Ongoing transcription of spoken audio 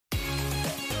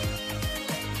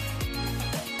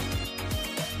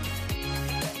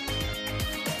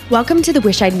Welcome to the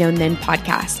Wish I'd Known Then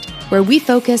podcast, where we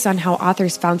focus on how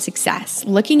authors found success,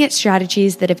 looking at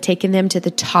strategies that have taken them to the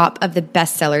top of the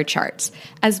bestseller charts,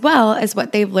 as well as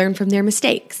what they've learned from their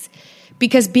mistakes.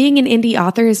 Because being an indie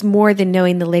author is more than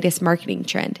knowing the latest marketing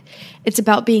trend. It's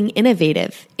about being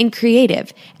innovative and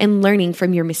creative and learning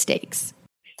from your mistakes.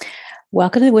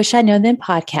 Welcome to the Wish I'd Known Then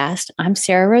podcast. I'm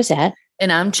Sarah Rosette.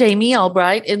 And I'm Jamie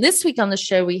Albright. And this week on the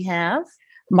show we have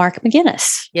Mark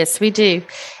McGinnis. Yes, we do.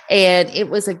 And it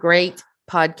was a great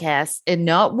podcast and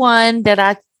not one that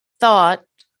I thought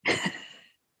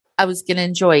I was going to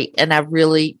enjoy. And I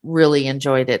really, really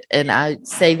enjoyed it. And I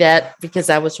say that because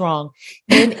I was wrong.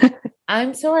 And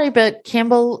I'm sorry, but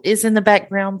Campbell is in the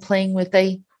background playing with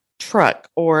a truck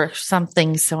or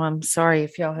something. So I'm sorry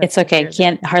if y'all have It's okay.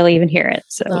 Can't hardly even hear it.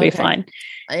 So it'll be fine.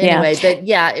 Anyway, but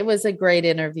yeah, it was a great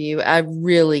interview. I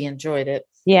really enjoyed it.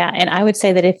 Yeah. And I would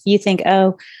say that if you think,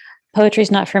 oh, poetry's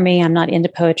not for me, I'm not into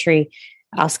poetry,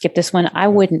 I'll skip this one. I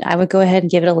wouldn't. I would go ahead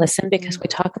and give it a listen because we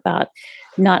talk about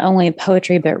not only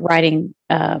poetry, but writing,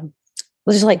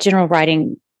 just like general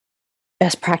writing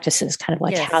best practices, kind of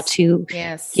like how to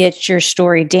get your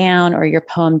story down or your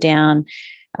poem down,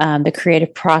 the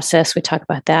creative process. We talk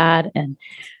about that. And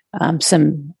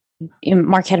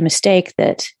Mark had a mistake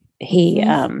that he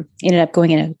ended up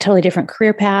going in a totally different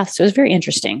career path. So it was very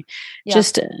interesting. Yeah.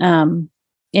 Just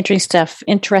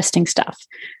interesting stuff.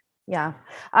 Yeah,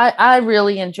 I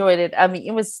really enjoyed it. I mean,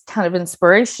 it was kind of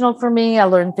inspirational for me. I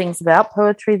learned things about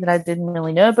poetry that I didn't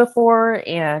really know before.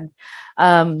 And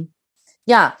I've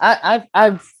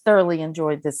thoroughly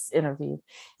enjoyed this interview.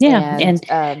 Yeah.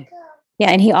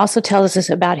 And he also tells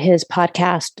us about his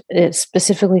podcast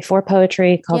specifically for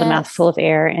poetry called A Mouthful of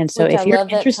Air. And so if you're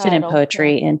interested in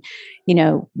poetry and,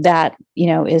 that,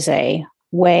 is a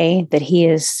way that he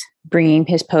is bringing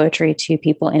his poetry to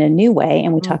people in a new way.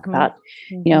 And we talk about,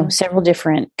 several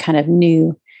different kind of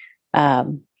new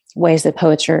ways that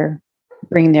poets are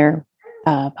bringing their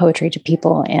poetry to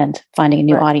people and finding a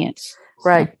new audience.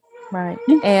 Right.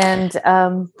 And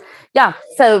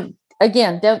so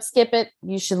again, don't skip it.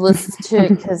 You should listen to it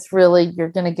because really you're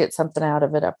going to get something out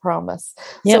of it. I promise.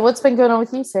 Yep. So what's been going on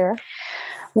with you, Sarah?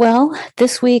 Well,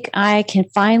 this week I can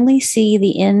finally see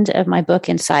the end of my book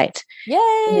in sight.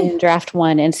 Yay! In draft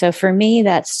 1. And so for me,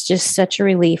 that's just such a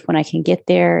relief when I can get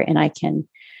there and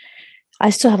I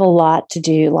still have a lot to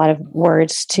do, a lot of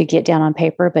words to get down on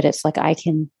paper, but it's like I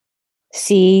can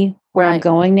see where I'm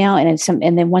going now. And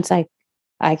then once I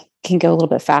can go a little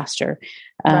bit faster.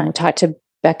 We talked to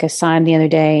Becca Syme the other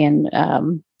day, and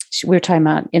we were talking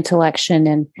about intellection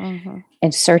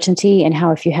and certainty, and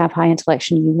how if you have high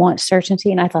intellection, you want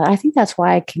certainty. And I thought, I think that's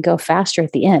why I can go faster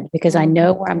at the end because I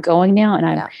know where I'm going now, and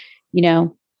I'm,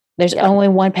 there's only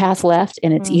one path left,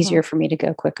 and it's easier for me to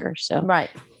go quicker. So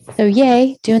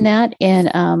yay, doing that,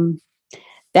 and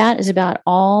that is about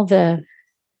all the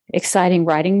exciting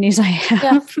writing news I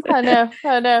have. Yeah,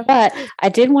 I know. But I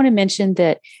did want to mention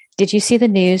that. Did you see the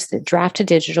news that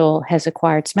Draft2Digital has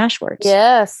acquired Smashwords?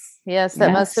 Yes.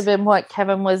 That must have been what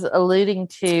Kevin was alluding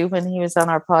to when he was on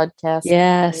our podcast.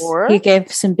 Yes. Before. He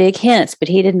gave some big hints, but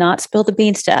he did not spill the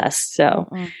beans to us. So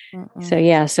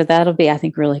that'll be, I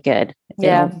think, really good.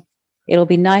 It'll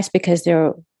be nice because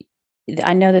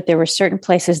I know that there were certain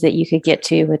places that you could get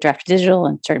to with Draft2Digital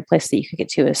and certain places that you could get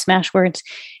to with Smashwords,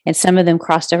 and some of them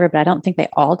crossed over, but I don't think they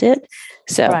all did.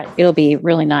 So it'll be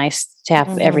really nice to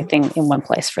have everything in one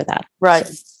place for that. Right.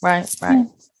 Yeah.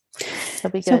 That'll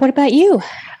be good. So what about you?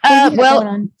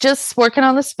 Just working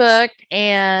on this book,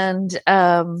 and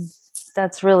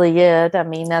that's really it. I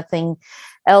mean, nothing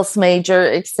else major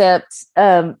except,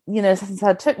 since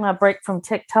I took my break from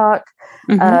TikTok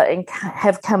and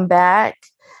have come back,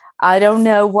 I don't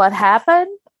know what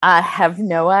happened. I have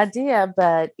no idea,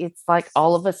 but it's like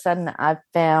all of a sudden I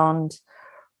found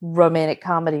romantic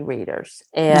comedy readers.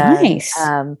 And, nice.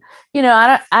 I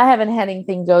haven't had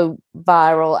anything go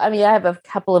viral. I mean, I have a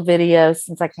couple of videos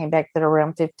since I came back that are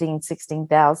around 15,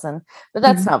 16,000, but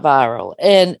that's not viral.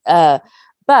 And,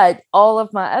 but all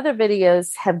of my other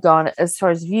videos have gone, as far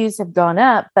as views have gone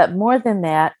up, but more than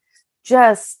that,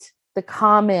 just the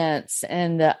comments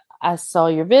and I saw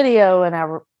your video and I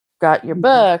got your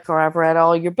book, or I've read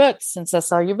all your books since I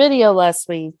saw your video last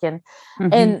week. And,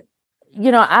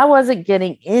 I wasn't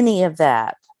getting any of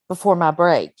that before my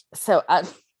break. So I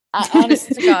honest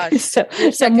to God.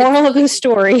 So moral of the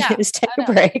story is take a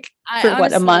break for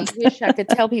a month. I wish I could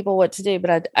tell people what to do,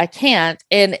 but I can't.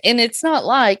 And it's not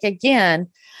like, again,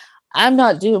 I'm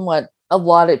not doing what a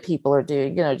lot of people are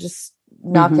doing, just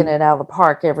knocking it out of the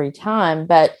park every time.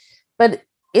 But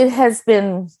it has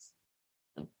been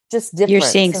just different. You're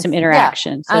seeing some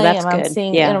interaction. So that's good. I'm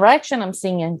seeing interaction. I'm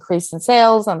seeing increase in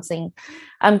sales. I'm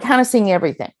kind of seeing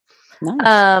everything.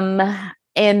 Nice.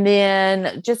 And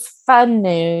then just fun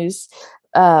news.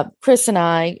 Chris and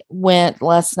I went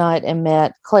last night and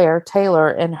met Claire Taylor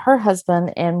and her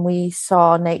husband, and we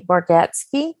saw Nate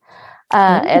Bargatze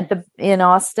in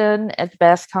Austin at the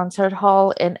Bass Concert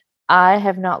Hall, and I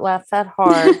have not laughed that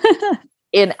hard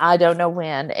in I don't know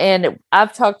when. And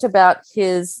I've talked about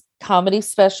his comedy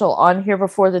special on here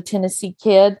before, The Tennessee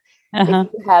Kid. If you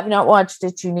have not watched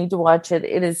it, you need to watch it.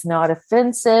 It is not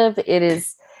offensive. It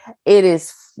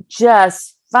is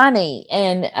just funny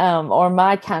and or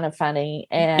my kind of funny.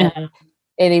 And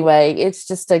anyway, it's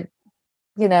just it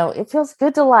feels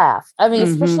good to laugh. I mean,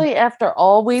 especially after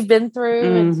all we've been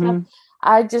through and stuff.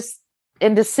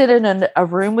 And to sit in a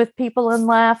room with people and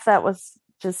laugh,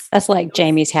 that's like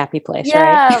Jamie's happy place.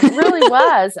 Yeah, right? It really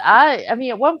was. I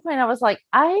mean, at one point I was like,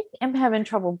 I am having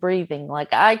trouble breathing.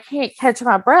 Like I can't catch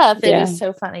my breath. It is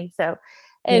so funny. So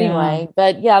anyway,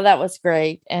 but that was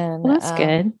great. And that's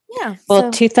good. Yeah.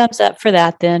 Well, 2 thumbs up for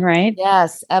that then, right?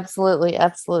 Yes, absolutely.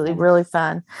 Absolutely. Really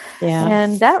fun. Yeah.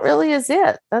 And that really is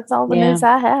it. That's all the news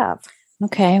I have.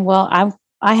 Okay. Well,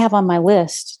 I have on my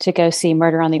list to go see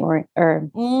Murder on the Orient or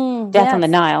Death on the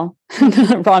Nile,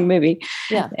 wrong movie.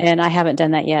 Yeah. And I haven't done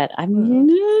that yet. I'm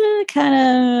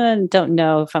kind of don't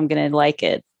know if I'm going to like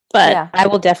it, but I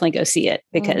will definitely go see it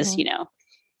because,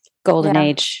 golden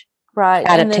age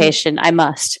adaptation. I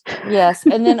must. Yes.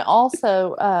 And then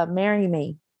also Marry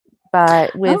Me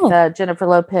with Jennifer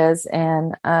Lopez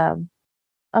and,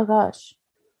 oh gosh,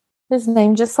 his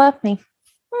name just left me.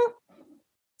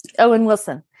 Owen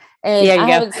Wilson. And I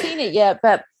haven't seen it yet,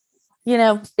 but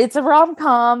it's a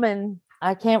rom-com and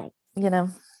I can't,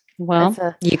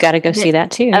 well, you got to go see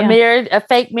that too. A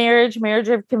fake marriage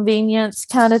of convenience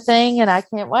kind of thing. And I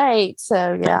can't wait.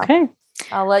 So okay.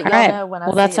 I'll let y'all know when I see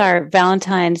it. Well, that's our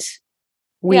Valentine's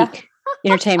week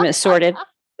entertainment sorted.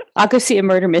 I'll go see a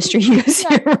murder mystery. You go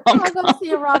see a rom-com. I'll go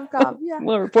see a rom-com. Yeah.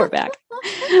 We'll report back.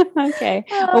 Okay.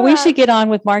 Well, we should get on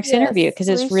with Mark's interview because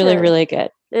it's really, really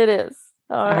good. It is.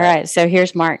 All right. So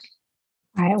here's Mark.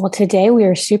 All right. Well, today we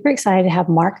are super excited to have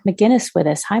Mark McGinnis with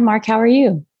us. Hi, Mark. How are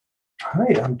you?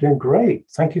 Hi, I'm doing great.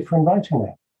 Thank you for inviting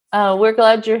me. We're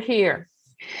glad you're here.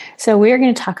 So we're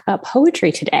going to talk about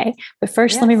poetry today. But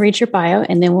first, let me read your bio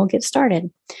and then we'll get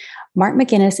started. Mark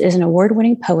McGinnis is an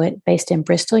award-winning poet based in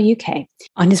Bristol, UK.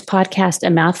 On his podcast, A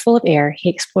Mouthful of Air, he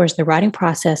explores the writing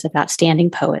process of outstanding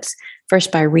poets,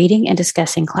 first by reading and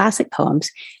discussing classic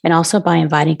poems, and also by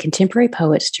inviting contemporary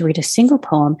poets to read a single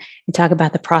poem and talk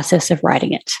about the process of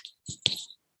writing it.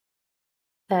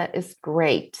 That is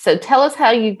great. So tell us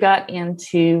how you got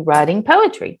into writing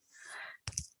poetry.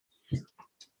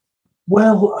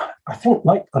 Well, I think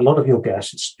like a lot of your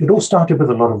guests, it all started with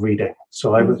a lot of reading.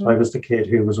 So I was the kid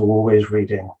who was always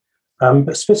reading.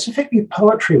 But specifically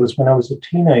poetry was when I was a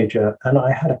teenager, and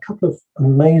I had a couple of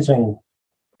amazing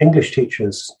English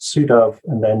teachers, Sue Dove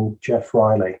and then Jeff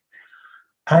Riley.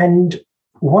 And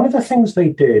one of the things they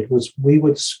did was we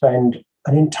would spend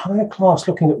an entire class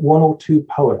looking at 1 or 2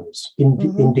 poems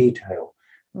in detail.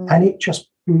 And it just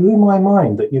blew my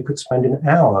mind that you could spend an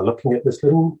hour looking at this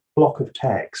little block of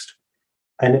text.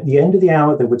 And at the end of the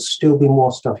hour, there would still be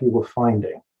more stuff you were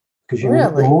finding. Because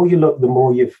the more you look, the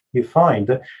more you find.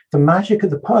 The magic of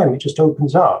the poem, it just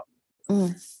opens up.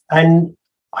 And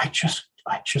I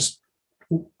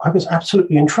was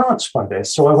absolutely entranced by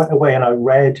this. So I went away and I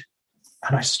read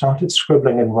and I started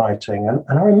scribbling and writing.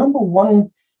 And I remember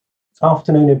one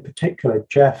afternoon in particular,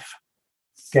 Jeff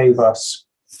gave us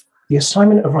the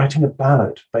assignment of writing a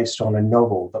ballad based on a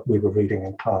novel that we were reading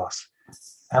in class.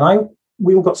 And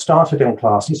we all got started in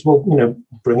class. He said, well,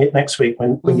 bring it next week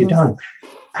when you're done.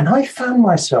 And I found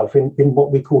myself in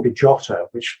what we called a jotter,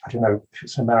 which I don't know if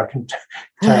it's an American term.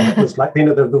 It was like,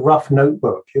 the rough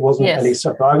notebook. It wasn't any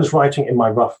stuff, but I was writing in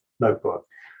my rough notebook.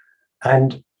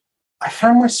 And I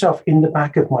found myself in the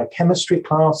back of my chemistry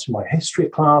class, my history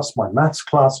class, my maths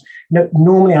class.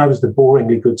 Normally I was the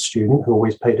boringly good student who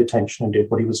always paid attention and did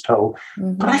what he was told.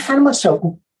 But I found myself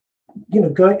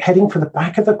heading for the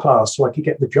back of the class so I could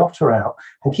get the jotter out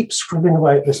and keep scribbling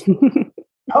away at this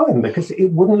poem because it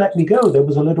wouldn't let me go. There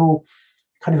was a little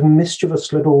kind of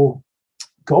mischievous little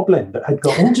goblin that had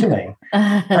got into me.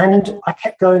 And I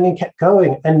kept going and kept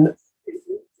going. And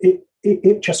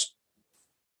it just,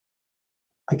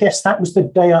 I guess that was the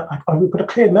day I've got a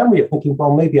clear memory of thinking,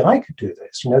 well, maybe I could do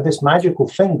this. This magical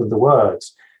thing with the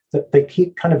words that they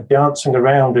keep kind of dancing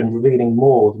around and revealing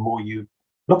more the more you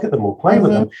look at them or play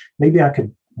with them. Maybe I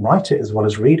could write it as well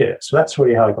as read it. So that's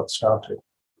really how I got started.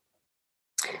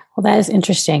 Well, that is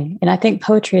interesting. And I think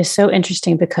poetry is so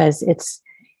interesting because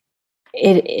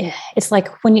it's like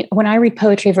when I read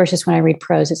poetry versus when I read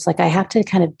prose, it's like I have to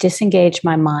kind of disengage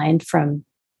my mind from.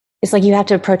 It's like you have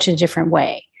to approach it a different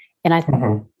way, and I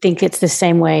think it's the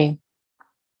same way.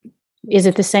 Is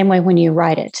it the same way when you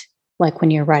write it? Like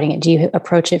when you're writing it, do you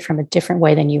approach it from a different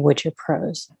way than you would your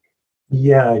prose?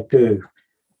 Yeah, I do.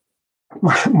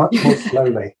 Much more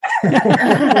slowly.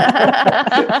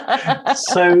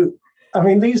 So, I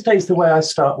mean, these days, the way I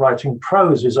start writing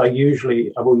prose is I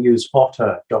will use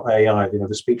Otter.ai,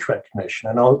 the speech recognition,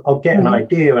 and I'll get an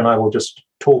idea and I will just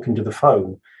talk into the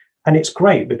phone. And it's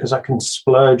great because I can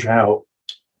splurge out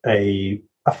a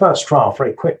first draft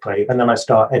very quickly, and then I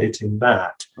start editing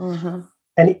that.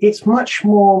 And it's much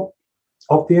more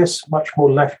obvious, much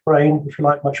more left brain, if you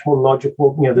like, much more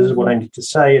logical. This is what I need to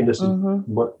say, and this is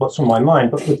what's on my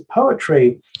mind. But with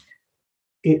poetry,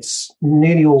 it's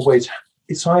nearly always,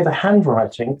 it's either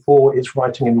handwriting or it's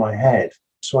writing in my head.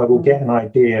 So I will get an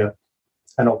idea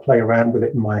and I'll play around with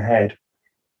it in my head.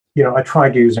 I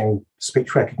tried using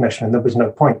speech recognition and there was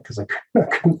no point because I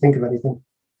couldn't think of anything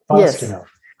fast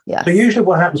enough. Yes. So usually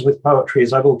what happens with poetry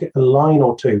is I will get a line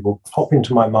or two will pop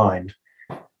into my mind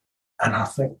and I'll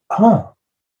think,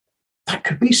 that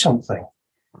could be something.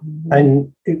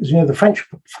 And it was, the French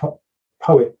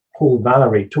poet Paul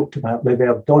Valéry talked about les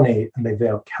vers donnés and les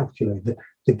vers calculés.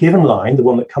 The given line, the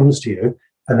one that comes to you,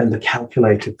 and then the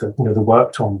calculated, the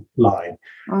worked on line.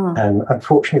 And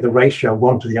unfortunately, the ratio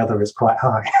one to the other is quite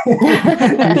high.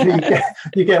 Usually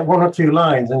you get one or two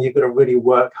lines and you've got to really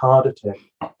work hard at it.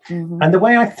 And the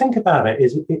way I think about it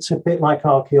is it's a bit like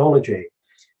archaeology.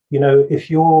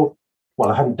 If you're, well,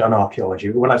 I haven't done archaeology,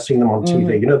 but when I've seen them on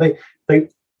TV,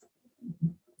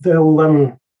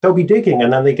 they'll be digging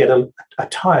and then they get a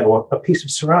tile or a piece of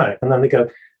ceramic and then they go,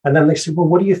 and then they say, well,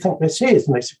 what do you think this is?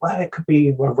 And they say, well, it could be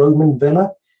a Roman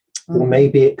villa, or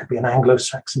maybe it could be an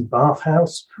Anglo-Saxon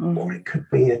bathhouse, or it could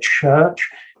be a church.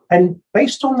 And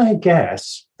based on their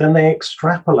guess, then they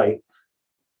extrapolate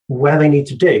where they need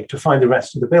to dig to find the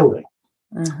rest of the building.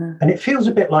 And it feels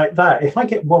a bit like that. If I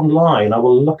get one line, I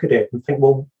will look at it and think,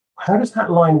 well, how does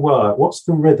that line work? What's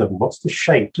the rhythm? What's the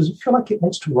shape? Does it feel like it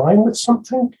wants to rhyme with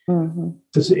something?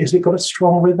 Is it got a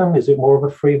strong rhythm? Is it more of a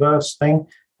free verse thing?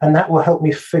 And that will help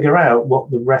me figure out what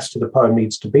the rest of the poem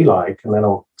needs to be like. And then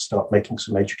I'll start making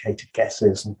some educated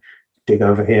guesses and dig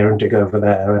over here and dig over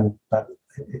there. And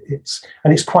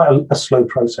it's quite a slow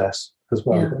process as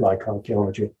well, like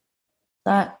archaeology.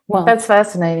 That's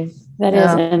fascinating. That is.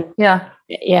 And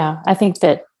I think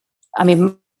that,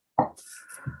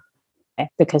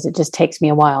 because it just takes me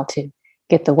a while to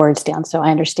get the words down. So I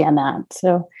understand that.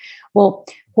 So, well,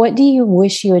 what do you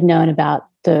wish you had known about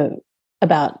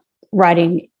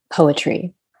writing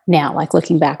poetry now? Like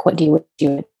looking back, what do you wish you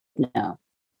would know?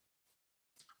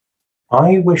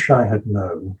 I wish I had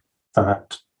known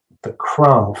that the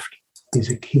craft is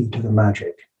a key to the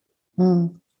magic.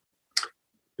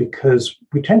 Because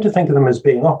we tend to think of them as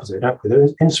being opposite, don't we?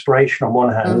 There's inspiration on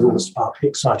one hand, there's all the sparkly,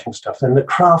 exciting stuff. Then the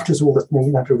craft is all the,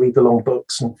 you have to read the long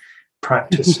books and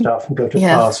practice stuff and go to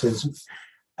classes.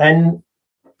 And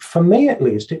for me, at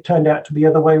least, it turned out to be the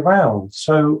other way around.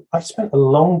 So I spent a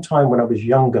long time when I was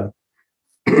younger.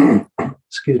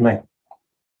 Excuse me.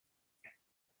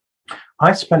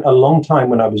 I spent a long time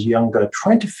when I was younger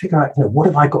trying to figure out, what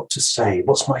have I got to say?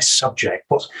 What's my subject?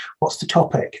 What's the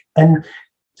topic? And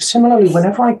similarly,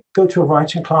 whenever I go to a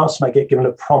writing class and I get given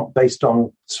a prompt based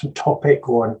on some topic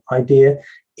or an idea,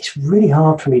 it's really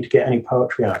hard for me to get any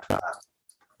poetry out of that.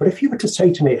 But if you were to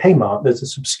say to me, hey, Mark, there's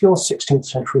this obscure 16th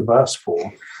century verse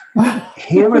form.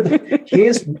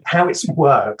 Here's how it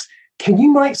works. Can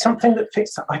you write something that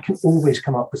fits that? I can always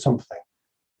come up with something.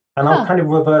 And I'll kind of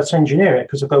reverse engineer it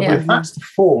because I'll go, well, if that's the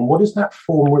form, what does that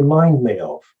form remind me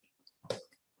of?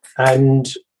 And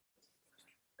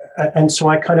so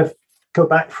I kind of go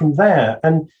back from there.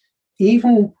 And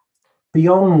even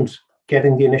beyond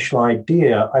getting the initial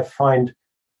idea, I find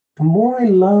the more I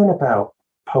learn about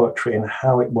poetry and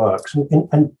how it works,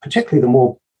 and particularly the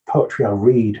more poetry I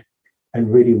read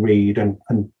and really read and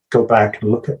go back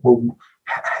and look at, well,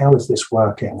 how is this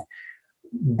working?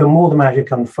 The more the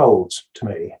magic unfolds to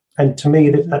me. And to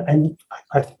me,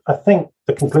 I think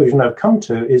the conclusion I've come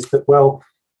to is that, well,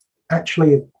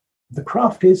 actually, the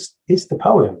craft is the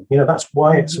poem. That's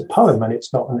why it's a poem and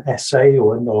it's not an essay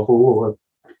or a novel or a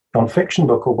non-fiction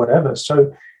book or whatever. So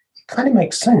it kind of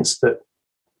makes sense that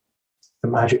the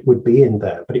magic would be in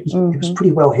there, but it was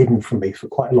pretty well hidden from me for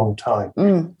quite a long time.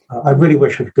 I really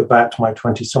wish I could go back to my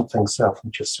 20-something self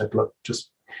and just said, look,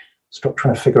 just stop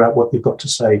trying to figure out what you've got to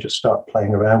say. Just start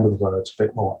playing around with the words a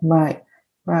bit more. Right.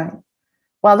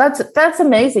 Well, that's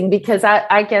amazing because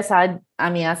I guess I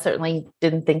certainly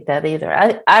didn't think that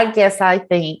either. I guess I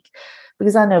think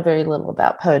because I know very little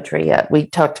about poetry. We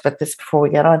talked about this before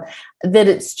we got on, that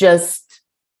it's just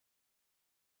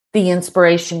the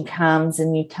inspiration comes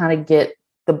and you kind of get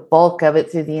the bulk of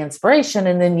it through the inspiration.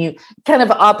 And then you kind of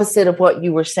opposite of what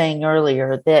you were saying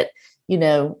earlier, that, you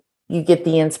know, you get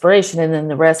the inspiration and then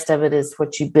the rest of it is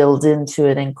what you build into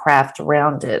it and craft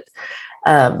around it.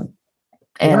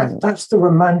 And that's the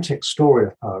romantic story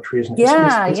of poetry, isn't it?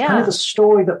 Yeah, it's kind of the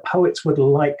story that poets would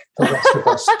like the rest of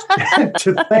us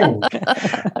to think.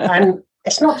 And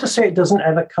it's not to say it doesn't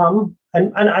ever come.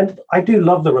 And I do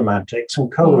love the romantics,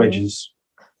 and Coleridge's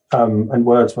and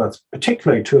Wordsworth,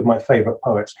 particularly two of my favorite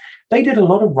poets. They did a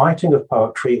lot of writing of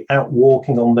poetry out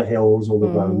walking on the hills or the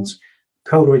roads.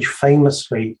 Coleridge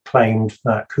famously claimed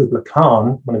that Kubla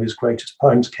Khan, one of his greatest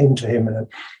poems, came to him in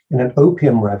an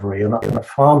opium reverie in a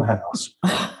farmhouse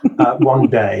one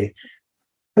day.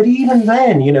 But even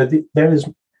then, you know,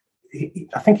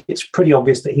 I think it's pretty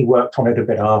obvious that he worked on it a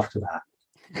bit after that.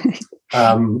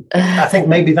 I think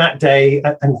maybe that day,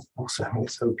 and also, I mean,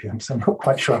 it's opium, so I'm not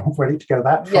quite sure I'm ready to go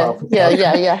that far.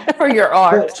 Yeah. For your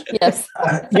art, but, yes.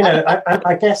 You know,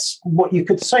 I guess what you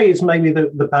could say is maybe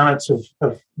the balance of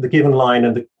the given line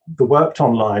and the worked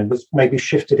on line was maybe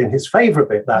shifted in his favor a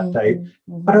bit that day.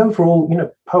 But overall, you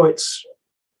know, poets,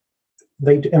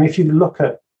 if you look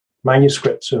at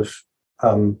manuscripts of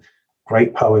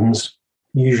great poems,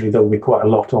 usually there'll be quite a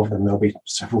lot of them. There'll be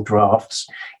several drafts.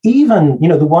 Even, you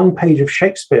know, the one page of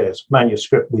Shakespeare's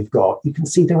manuscript we've got, you can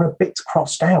see there are bits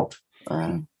crossed out.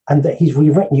 And that he's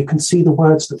rewritten. You can see the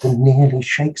words that were nearly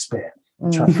Shakespeare,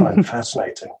 which I find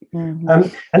fascinating.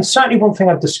 And certainly one thing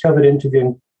I've discovered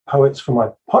interviewing poets for my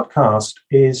podcast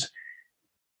is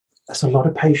there's a lot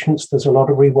of patience. There's a lot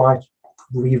of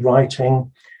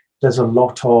rewriting. There's a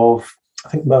lot of, I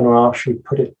think Mona Arshley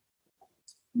put it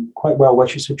quite well, where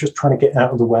she said, just trying to get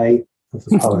out of the way of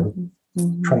the poem,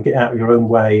 trying to get out of your own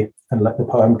way and let the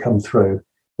poem come through,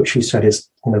 which she said is,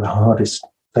 you know, the hardest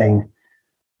thing.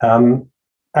 And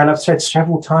I've said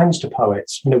several times to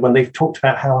poets, you know, when they've talked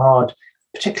about how hard,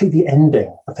 particularly the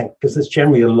ending, I think, because there's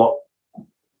generally a lot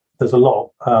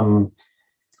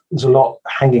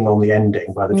hanging on the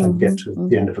ending by the time you get to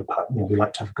the end of a poem. You know, we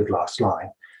like to have a good last line.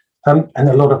 And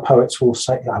a lot of poets will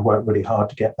say, I worked really hard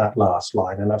to get that last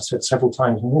line. And I've said several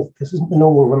times, this isn't a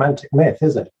normal romantic myth,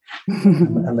 is it?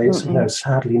 And they say, no,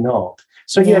 sadly not.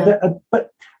 So,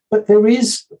 but there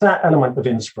is that element of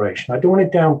inspiration. I don't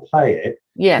want to downplay it.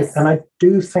 Yes. And I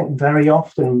do think very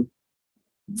often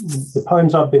the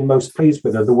poems I've been most pleased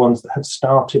with are the ones that have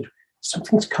started,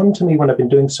 something's come to me when I've been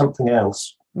doing something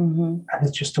else. And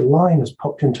it's just a line has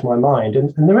popped into my mind.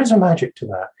 And there is a magic to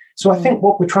that. So I think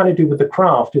what we're trying to do with the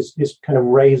craft is kind of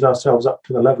raise ourselves up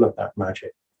to the level of that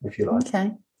magic, if you like.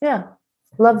 Okay. Yeah.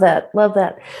 Love that.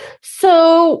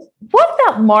 So what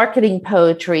about marketing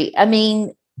poetry? I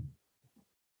mean,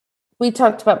 we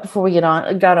talked about before we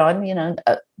got on, you know,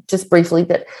 just briefly,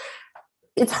 that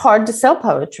it's hard to sell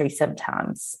poetry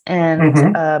sometimes.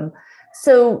 And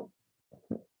so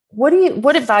what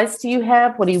advice do you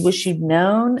have? What do you wish you'd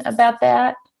known about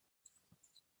that?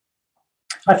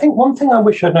 I think one thing I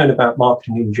wish I'd known about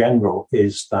marketing in general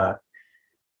is that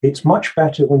it's much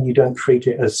better when you don't treat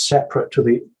it as separate to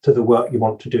the work you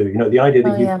want to do. You know, the idea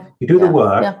that you do the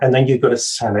work and then you've got to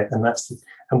sell it, and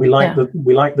we like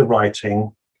the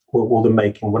writing or the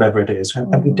making, whatever it is,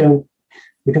 and we don't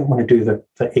want to do the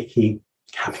icky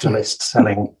capitalist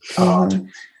selling art.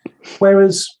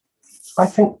 Whereas I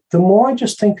think the more I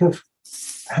just think of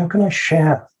how can I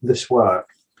share this work,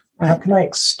 how can I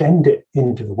extend it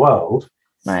into the world.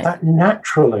 That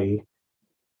naturally,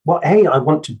 I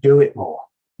want to do it more.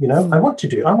 You know,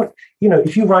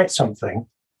 if you write something,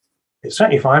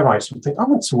 certainly if I write something, I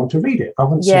want someone to read it. I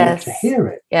want someone to hear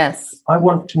it. Yes. I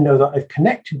want to know that I've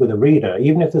connected with a reader,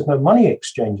 even if there's no money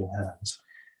exchanging hands.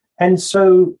 And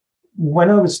so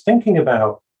when I was thinking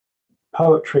about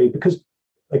poetry, because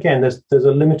again, there's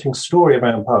a limiting story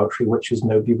around poetry, which is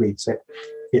nobody reads it.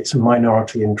 It's a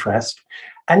minority interest.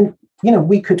 And, you know,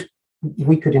 we could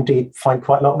indeed find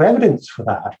quite a lot of evidence for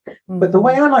that. But the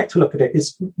way I like to look at it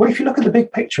is, well, if you look at the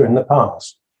big picture in the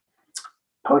past,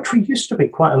 poetry used to be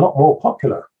quite a lot more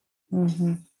popular.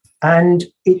 And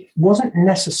it wasn't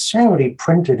necessarily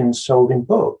printed and sold in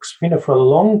books. You know, for a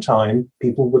long time,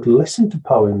 people would listen to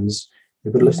poems.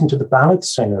 They would listen to the ballad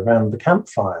singer around the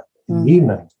campfire in the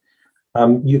evening.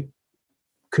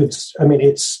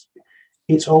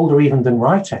 It's older even than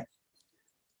writing.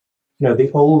 You know,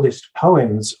 the oldest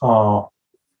poems that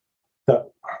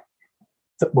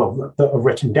are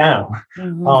written down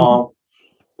are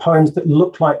poems that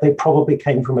look like they probably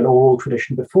came from an oral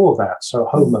tradition before that. So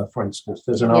Homer, for instance,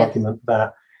 there's an argument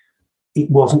that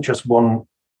it wasn't just one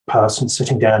person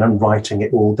sitting down and writing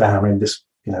it all down in this,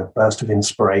 burst of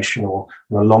inspiration or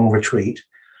a long retreat.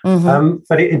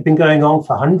 But it had been going on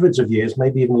for hundreds of years,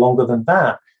 maybe even longer than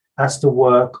that, as the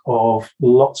work of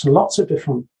lots and lots of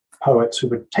different poets who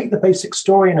would take the basic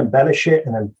story and embellish it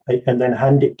and then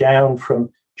hand it down from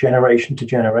generation to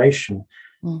generation.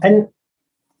 And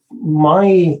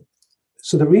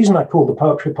so the reason I call the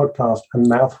Poetry Podcast A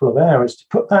Mouthful of Air is to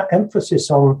put that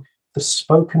emphasis on the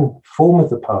spoken form of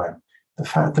the poem, the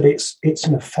fact that it's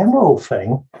an ephemeral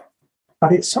thing,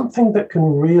 but it's something that can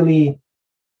really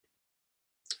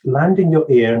land in your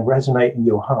ear and resonate in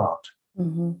your heart.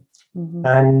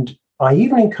 And I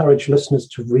even encourage listeners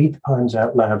to read the poems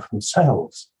out loud for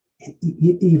themselves,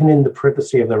 even in the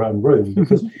privacy of their own room,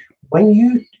 because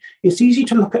it's easy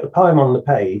to look at a poem on the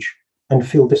page and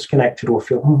feel disconnected or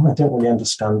feel, I don't really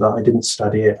understand that, I didn't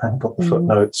study it, I haven't got the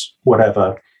footnotes,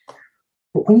 whatever.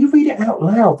 But when you read it out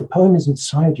loud, the poem is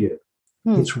inside you.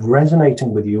 It's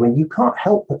resonating with you, and you can't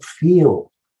help but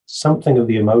feel something of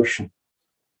the emotion.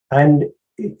 And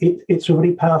it's a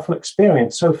really powerful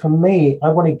experience. So for me, I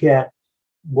want to get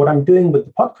what I'm doing with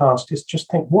the podcast is just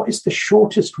think, what is the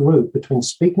shortest route between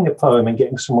speaking a poem and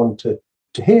getting someone to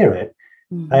hear it?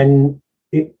 And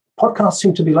podcasts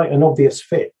seem to be like an obvious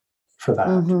fit for that.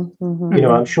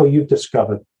 I'm sure you've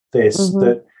discovered this,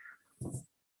 that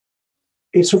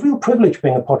it's a real privilege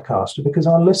being a podcaster because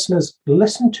our listeners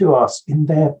listen to us in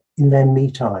their me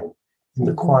time, in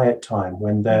the quiet time,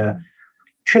 when they're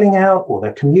chilling out or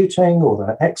they're commuting or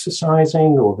they're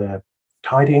exercising or they're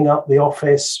tidying up the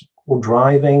office or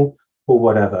driving or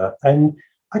whatever. And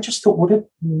I just thought, wouldn't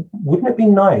it be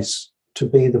nice to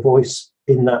be the voice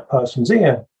in that person's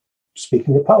ear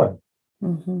speaking a poem?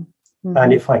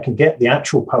 And if I can get the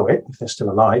actual poet, if they're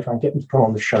still alive, I can get them to come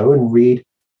on the show and read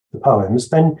the poems,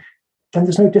 then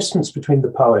there's no distance between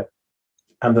the poet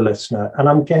and the listener. And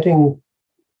I'm getting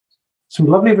some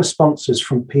lovely responses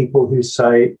from people who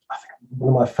say, I think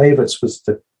one of my favorites was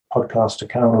the podcaster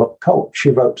Karen Colt. She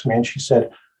wrote to me and she said,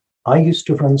 I used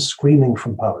to run screaming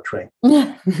from poetry.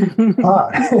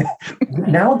 But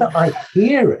now that I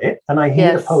hear it and I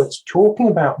hear the poets talking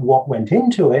about what went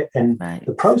into it and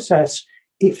the process,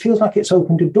 it feels like it's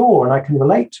opened a door and I can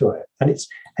relate to it. And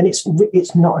it's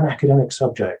not an academic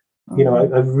subject. I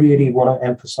really want to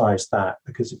emphasize that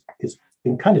because it's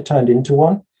been kind of turned into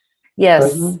one.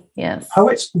 Yes. But yes.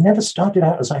 Poets never started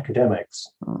out as academics.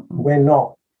 We're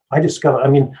not. I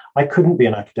couldn't be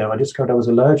an academic. I discovered I was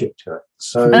allergic to it.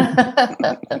 So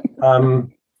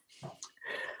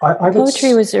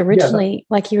poetry was originally,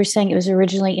 like you were saying, it was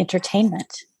originally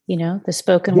entertainment. The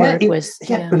spoken word was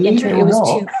it was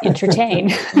to entertain.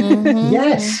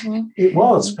 Yes, it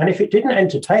was. And if it didn't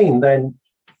entertain, then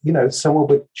someone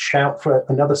would shout for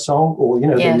another song, or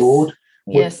the Lord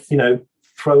would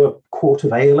throw a quart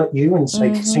of ale at you and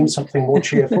say, sing something more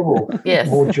cheerful or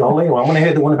more jolly, or I want to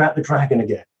hear the one about the dragon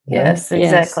again. Yes,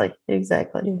 exactly.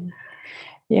 Exactly.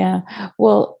 Yeah.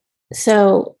 Well,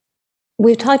 so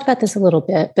we've talked about this a little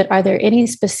bit, but are there any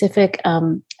specific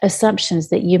assumptions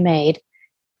that you made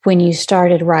when you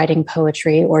started writing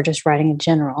poetry or just writing in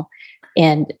general?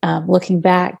 And looking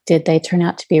back, did they turn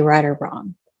out to be right or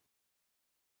wrong?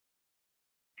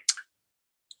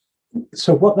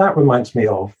 So what that reminds me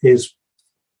of is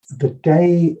the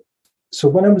day. So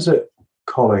when I was at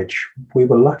college, we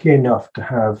were lucky enough to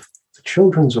have the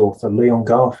children's author, Leon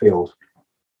Garfield,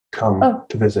 come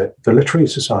to visit the Literary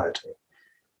Society.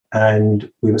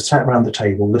 And we were sat around the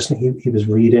table listening. He was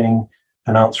reading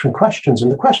and answering questions.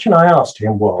 And the question I asked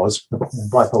him was, at the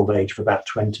ripe old age of about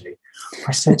 20,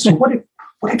 I said, so what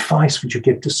advice would you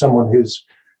give to someone who's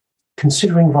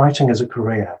considering writing as a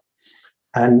career?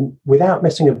 And without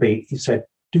missing a beat, he said,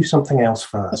 do something else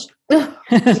first.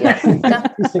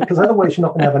 Because otherwise you're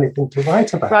not going to have anything to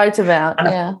write about.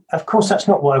 And of course, that's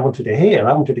not what I wanted to hear.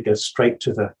 I wanted to go straight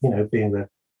to the, being a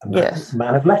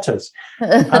man of letters.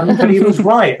 But he was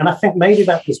right. And I think maybe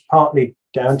that was partly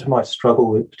down to my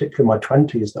struggle, particularly in my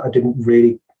 20s, that I didn't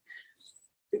really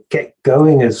get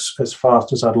going as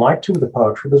fast as I'd like to with the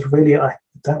poetry. It was really,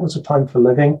 that was a time for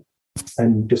living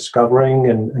and discovering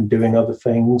and doing other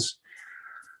things.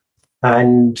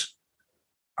 And,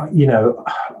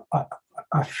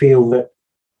 I feel that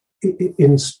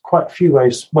in quite a few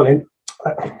ways,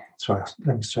 sorry,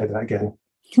 let me say that again.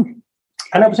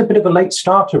 And I was a bit of a late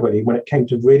starter, really, when it came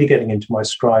to really getting into my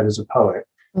stride as a poet,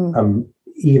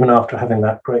 even after having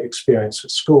that great experience at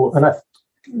school. And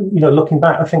looking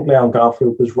back, I think Leon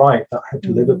Garfield was right that I had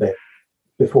to live a bit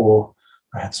before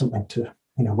I had something to,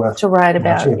 worth to write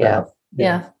about.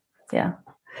 Yeah.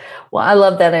 Well, I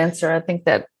love that answer. I think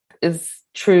that is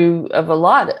true of a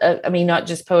lot. I mean, not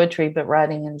just poetry, but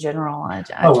writing in general.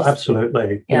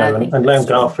 Absolutely. And Leon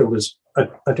Garfield was, I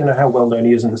don't know how well known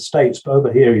he is in the States, but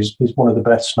over here he's one of the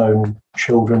best known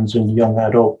children's and young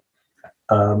adult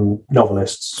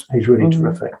novelists. He's really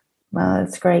terrific. Wow,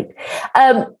 that's great.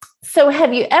 So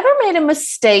have you ever made a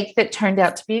mistake that turned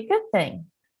out to be a good thing?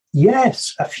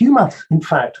 Yes, a few months, in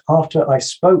fact, after I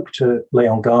spoke to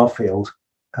Leon Garfield,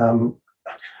 I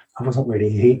wasn't really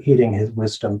heeding his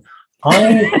wisdom.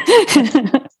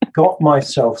 I got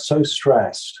myself so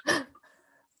stressed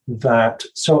that,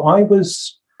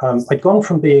 I'd gone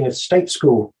from being a state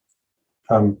school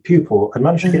pupil. I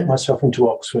managed to get myself into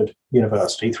Oxford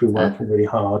University through working really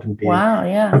hard and being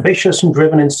ambitious and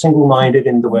driven and single-minded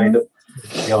in the way that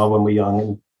we are when we're young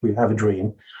and we have a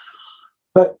dream.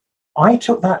 But I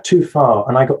took that too far,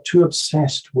 and I got too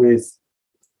obsessed with,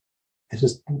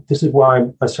 this is why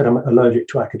I said I'm allergic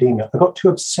to academia. I got too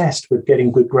obsessed with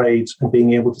getting good grades and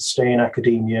being able to stay in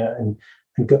academia and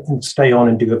stay on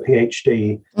and do a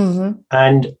PhD.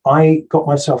 And I got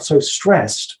myself so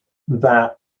stressed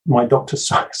that my doctor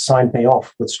signed me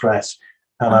off with stress,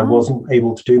 and I wasn't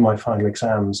able to do my final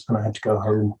exams, and I had to go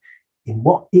home in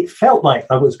what it felt like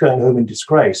I was going home in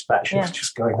disgrace, but actually I was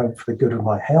just going home for the good of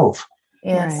my health.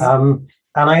 Yes. And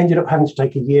I ended up having to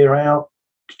take a year out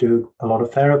to do a lot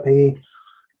of therapy,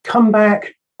 come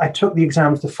back. I took the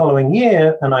exams the following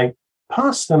year and I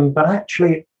passed them, but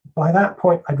actually by that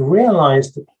point I'd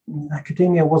realized that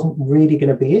academia wasn't really going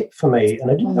to be it for me,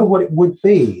 and I didn't know what it would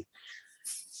be.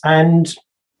 And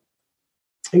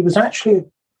it was actually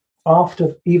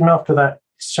even after that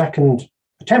second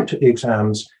attempt at the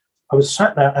exams, I was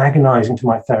sat there agonizing to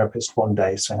my therapist one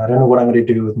day saying, I don't know what I'm going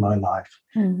to do with my life.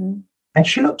 And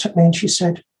she looked at me and she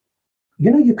said,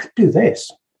 you could do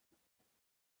this.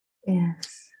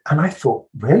 Yes. And I thought,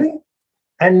 really?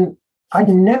 And I'd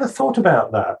never thought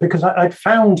about that because I'd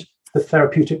found the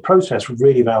therapeutic process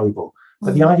really valuable.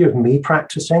 But the idea of me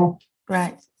practicing,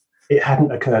 it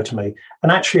hadn't occurred to me.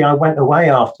 And actually, I went away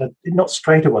after, not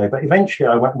straight away, but eventually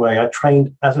I went away. I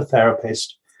trained as a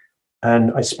therapist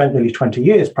and I spent nearly 20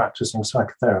 years practicing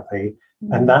psychotherapy.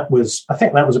 And I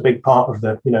think that was a big part of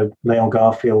the, Leon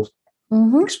Garfield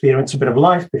experience, a bit of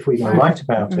life before you're going to write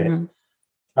about it.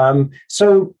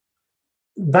 So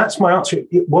that's my answer.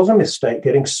 It was a mistake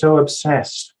getting so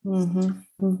obsessed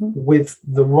with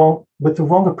the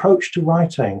wrong approach to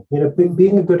writing.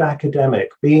 Being a good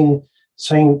academic,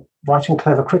 writing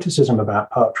clever criticism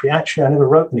about poetry. Actually, I never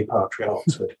wrote any poetry at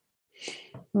Oxford,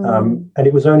 and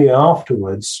it was only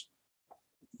afterwards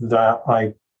that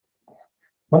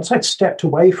once I'd stepped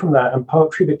away from that, and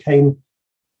poetry became.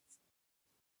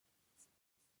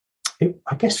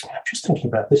 I guess I'm just thinking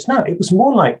about this now. It was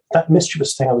more like that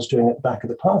mischievous thing I was doing at the back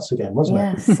of the class again, wasn't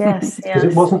it? Yes. Because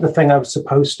it wasn't the thing I was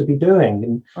supposed to be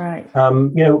doing.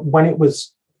 And, when it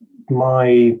was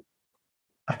my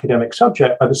academic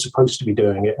subject, I was supposed to be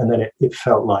doing it. And then it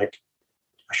felt like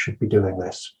I should be doing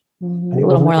this. And a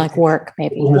little more like work,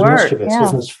 maybe. It wasn't as mischievous, it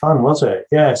wasn't as fun, was it?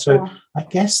 Yeah. So I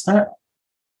guess that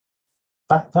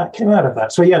came out of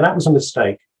that. So, that was a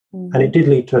mistake. And it did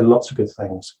lead to lots of good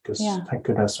things because thank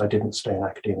goodness I didn't stay in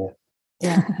academia.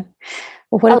 Yeah.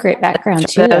 Well, what a great background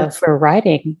too for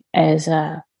writing as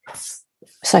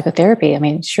psychotherapy. I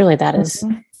mean, surely that has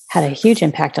had a huge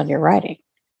impact on your writing.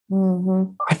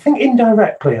 I think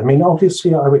indirectly. I mean,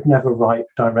 obviously I would never write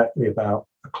directly about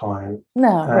a client.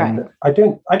 No, and I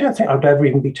don't think I would ever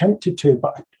even be tempted to,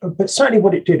 but certainly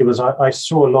what it did was I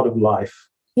saw a lot of life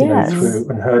through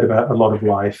and heard about a lot of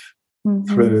life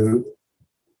through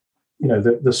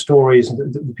the stories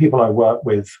and the people I work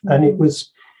with. And it was,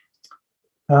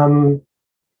 I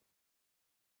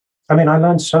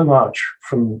learned so much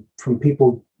from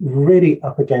people really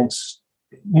up against,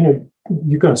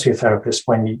 you go and see a therapist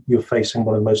when you're facing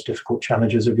one of the most difficult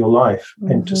challenges of your life.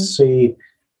 And to see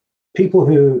people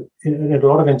who, in a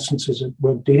lot of instances,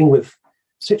 were dealing with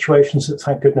situations that,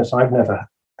 thank goodness, I've never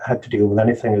had to deal with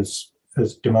anything as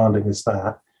demanding as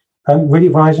that. And really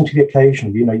rising to the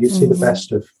occasion. You see the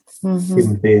best of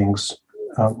human beings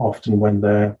often when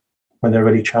they're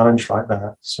really challenged like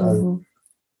that. So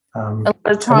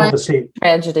tragedy,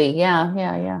 and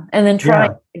then try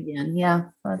again.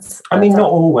 That's not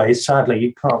always. Sadly,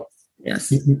 you can't.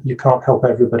 Yes, you can't help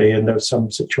everybody, and there are some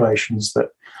situations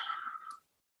that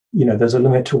there's a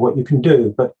limit to what you can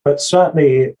do. But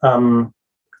certainly, going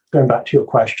back to your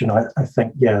question, I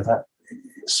think that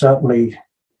certainly.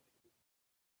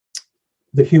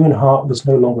 The human heart was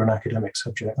no longer an academic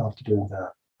subject after doing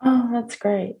that. Oh, that's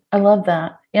great. I love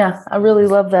that. Yeah, I really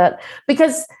love that.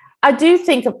 Because I do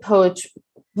think of poetry,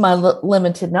 my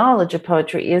limited knowledge of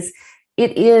poetry is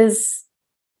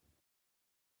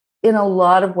in a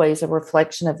lot of ways a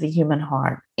reflection of the human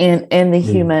heart and the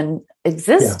human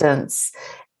existence,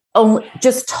 only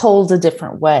just told a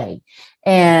different way.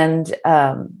 And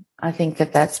I think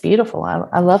that that's beautiful.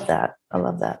 I love that. I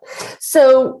love that.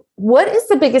 So what is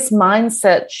the biggest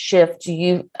mindset shift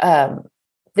that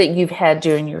you've had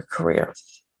during your career?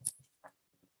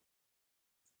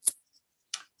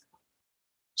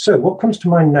 So what comes to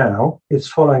mind now is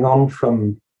following on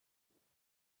from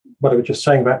what I was just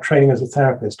saying about training as a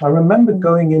therapist. I remember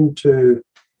going into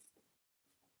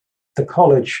the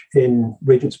college in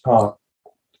Regent's Park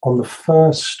on the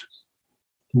first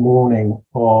morning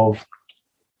of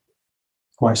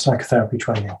my psychotherapy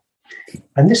training.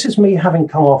 And this is me having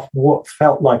come off what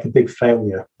felt like a big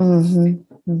failure in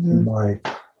my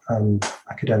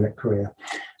academic career.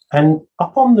 And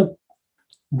up on the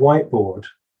whiteboard,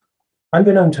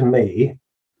 unbeknown to me,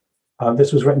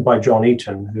 this was written by John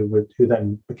Eaton, who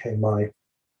then became my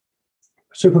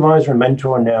supervisor and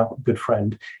mentor and now a good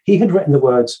friend. He had written the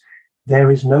words,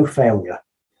 "There is no failure,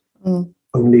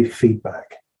 only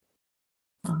feedback."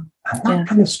 And that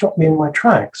kind of stopped me in my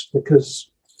tracks, because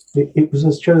it was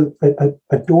as though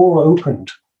a door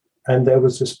opened and there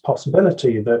was this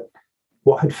possibility that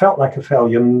what had felt like a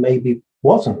failure maybe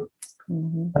wasn't.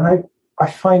 And I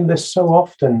find this so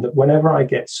often that whenever I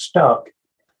get stuck,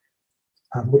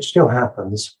 which still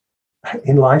happens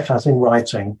in life as in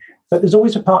writing, but there's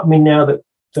always a part of me now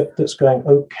that's going,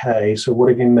 okay, so what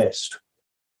have you missed?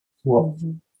 What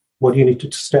do you need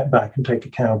to step back and take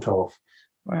account of?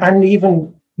 Right. And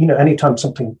even, anytime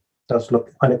something does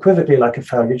look unequivocally like a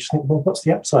failure, you just think, well, what's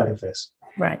the upside of this?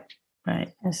 Right.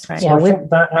 That's right. So I think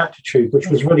that attitude, which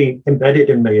was really embedded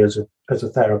in me as a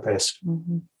therapist,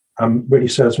 really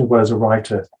serves me well as a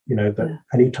writer. That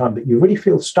anytime that you really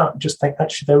feel stuck, just think,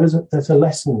 actually, there's a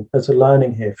lesson, there's a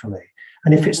learning here for me.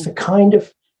 And if it's the kind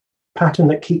of pattern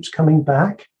that keeps coming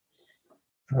back,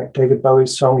 like David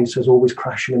Bowie's song, he says, always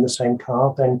crashing in the same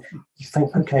car, then you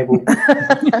think, okay, well,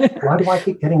 why do I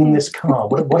keep getting in this car?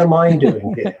 What am I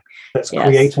doing here that's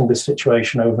creating this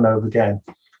situation over and over again?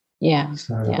 Yeah.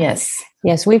 So,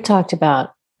 Yes, we've talked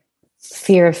about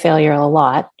fear of failure a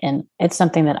lot, and it's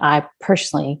something that I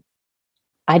personally,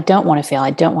 I don't want to fail.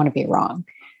 I don't want to be wrong.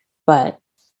 But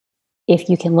if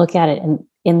you can look at it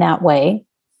in that way,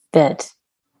 that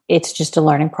it's just a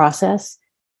learning process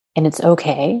and it's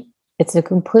okay, it's a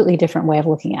completely different way of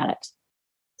looking at it.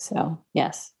 So,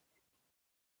 yes.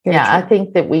 Very true. I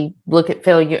think that we look at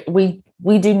failure. We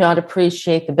do not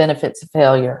appreciate the benefits of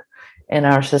failure in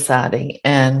our society,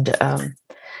 and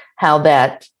how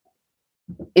that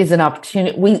is an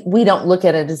opportunity. We don't look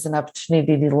at it as an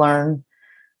opportunity to learn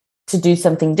to do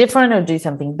something different or do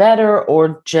something better,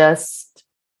 or just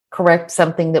correct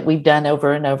something that we've done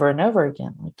over and over and over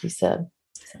again, like you said.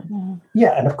 So.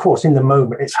 Yeah, and of course, in the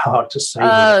moment, it's hard to say.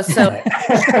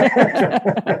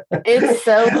 It's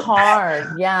so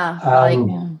hard. Yeah,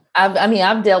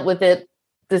 I've dealt with it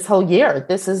this whole year.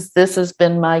 This has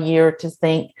been my year to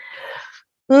think,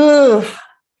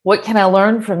 what can I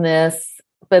learn from this?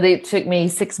 But it took me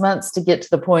 6 months to get to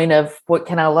the point of what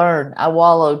can I learn? I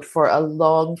wallowed for a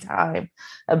long time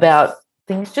about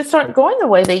things just aren't going the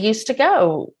way they used to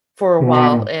go for a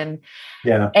while. And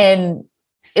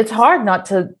it's hard not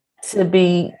to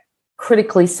be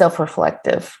critically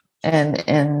self-reflective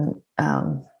and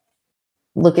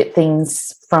look at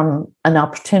things from an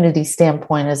opportunity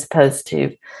standpoint, as opposed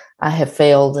to I have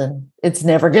failed and it's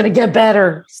never going to get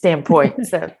better standpoint.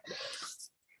 So.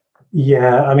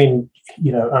 Yeah, I mean,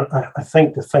 I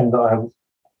think the thing that I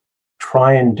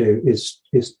try and do is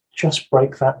just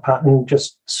break that pattern,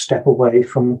 just step away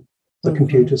from the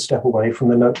computer, step away from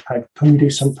the notepad, come do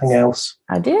something else.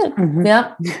 I did.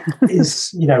 Yeah.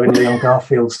 Is, in Leon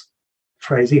Garfield's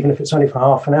phrase, even if it's only for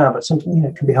half an hour, but something,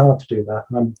 it can be hard to do that.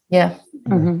 And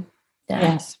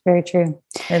Yes, very true.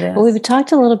 Well, we've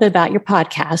talked a little bit about your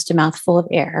podcast, A Mouthful of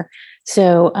Air.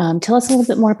 So tell us a little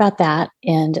bit more about that,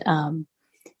 and,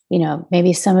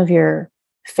 maybe some of your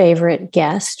favorite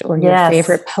guests or your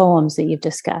favorite poems that you've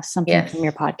discussed, something from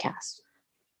your podcast.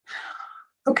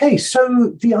 Okay,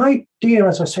 so the idea,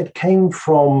 as I said, came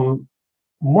from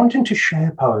wanting to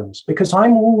share poems, because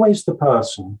I'm always the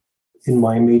person in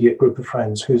my immediate group of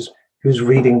friends who's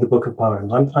reading the book of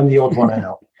poems. I'm the odd one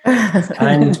out.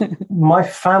 And my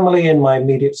family and my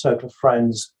immediate circle of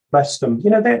friends, bless them,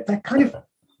 they're kind of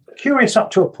curious up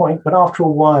to a point, but after a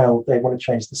while they want to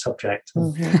change the subject.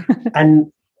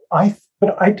 And I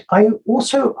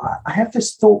also have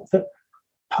this thought that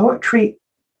poetry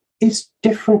is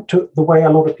different to the way a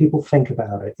lot of people think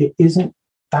about it. It isn't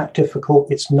that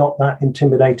difficult. It's not that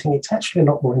intimidating. It's actually a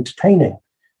lot more entertaining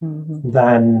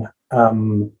than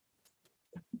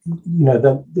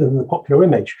the popular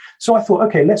image. So I thought,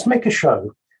 okay, let's make a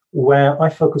show where I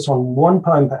focus on one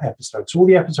poem per episode. So all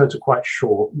the episodes are quite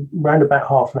short, around about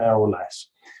half an hour or less.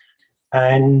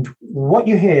 And what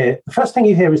you hear, the first thing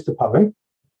you hear is the poem,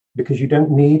 because you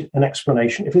don't need an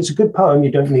explanation. If it's a good poem,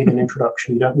 you don't need an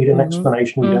introduction, you don't need an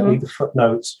explanation, you don't need the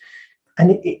footnotes.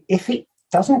 And if it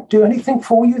doesn't do anything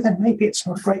for you, then maybe it's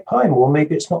not a great poem, or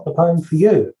maybe it's not the poem for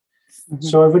you.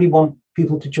 So I really want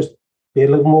people to just be a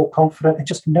little more confident and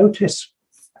just notice,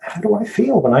 how do I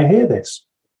feel when I hear this?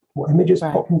 What images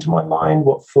pop into my mind?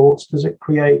 What thoughts does it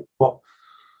create? What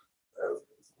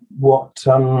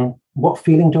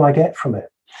feeling do I get from it?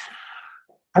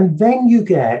 And then you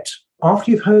get,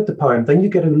 after you've heard the poem, then you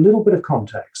get a little bit of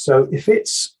context. So if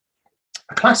it's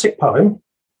a classic poem,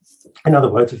 in other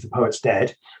words, if the poet's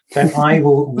dead, then I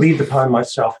will read the poem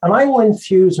myself and I will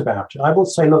enthuse about it. I will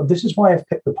say, look, this is why I've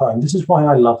picked the poem. This is why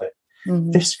I love it.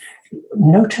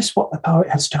 Notice what the poet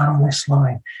has done on this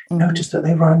line. Notice that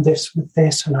they rhymed this with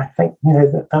this, and I think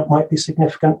that might be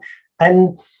significant.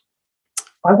 And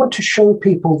I want to show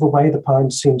people the way the poem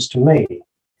seems to me,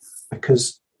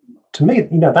 because to me,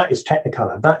 that is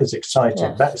Technicolor, that is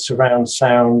exciting, that is surround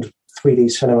sound,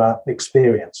 3D cinema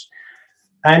experience.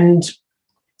 And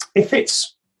if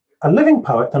it's a living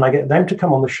poet, then I get them to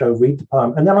come on the show, read the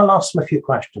poem, and then I'll ask them a few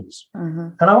questions.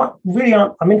 And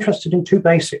I'm interested in two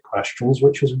basic questions,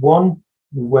 which is one,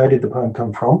 where did the poem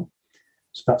come from?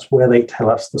 So that's where they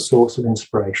tell us the source of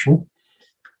inspiration.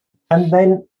 And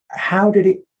then how did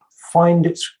it find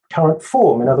its current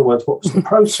form? In other words, what was the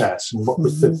process and what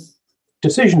was the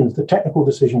decisions, the technical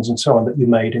decisions and so on that you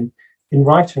made in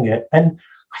writing it? And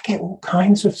I get all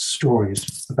kinds of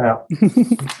stories about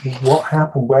what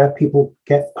happened, where people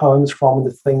get poems from,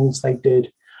 the things they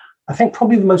did. I think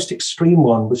probably the most extreme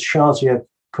one was Shazia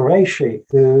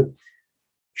Qureshi,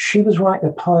 she was writing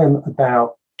a poem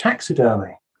about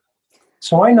taxidermy.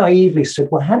 So I naively said,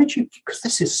 well, how did you, because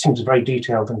seems a very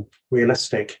detailed and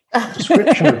realistic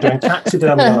description of doing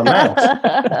taxidermy on a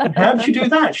mouse. How did you do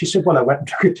that? She said, well, I went and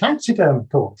took a taxidermy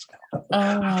course. Oh,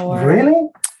 wow. Really?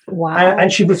 Wow.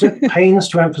 And she was at pains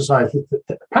to emphasize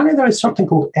that apparently there is something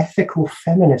called ethical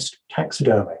feminist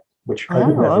taxidermy, which I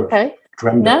would never have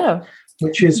dreamed of,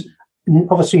 which is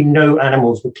obviously no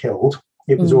animals were killed.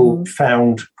 It was all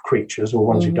found creatures or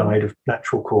ones who died of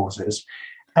natural causes.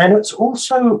 And it's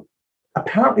also,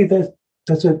 apparently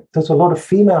there's a lot of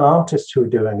female artists who are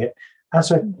doing it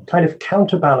as a kind of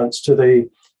counterbalance to the,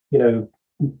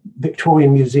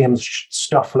 Victorian museums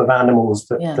stuff full of animals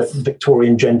that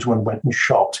Victorian gentlemen went and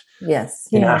shot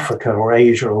in Africa or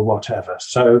Asia or whatever.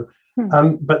 So,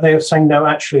 but they are saying, no,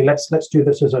 actually, let's do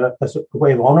this as a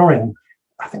way of honouring.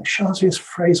 I think Shazia's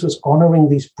phrase was honouring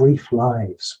these brief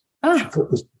lives, which I thought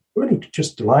was really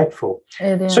just delightful.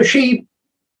 So she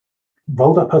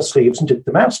rolled up her sleeves and did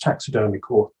the mouse taxidermy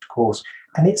course.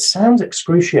 And it sounds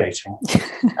excruciating.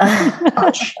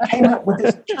 But she came out with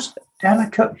this just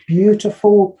delicate,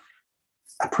 beautiful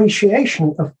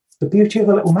appreciation of the beauty of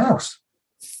a little mouse.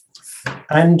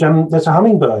 And there's a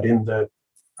hummingbird in the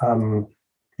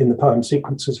poem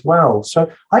sequence as well.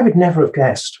 So I would never have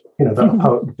guessed, that a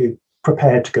poet would be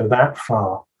prepared to go that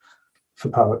far for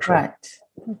poetry. Right.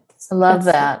 I love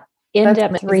that.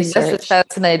 In-depth research. That's just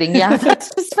fascinating. Yeah,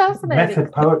 that's just fascinating.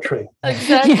 Method poetry.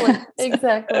 Exactly.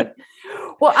 Exactly.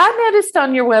 Well, I noticed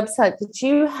on your website that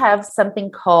you have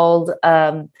something called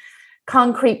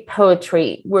Concrete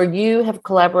Poetry, where you have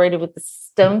collaborated with the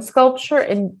stone sculpture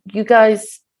and you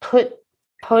guys put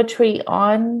poetry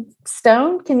on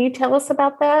stone. Can you tell us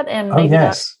about that? And maybe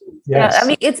yes. I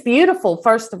mean, it's beautiful.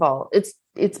 First of all,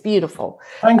 it's beautiful.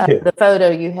 Thank you. The photo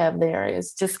you have there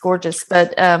is just gorgeous.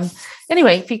 But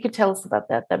anyway, if you could tell us about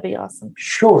that, that'd be awesome.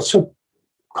 Sure. So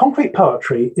concrete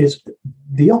poetry is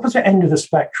the opposite end of the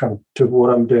spectrum to what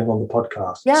I'm doing on the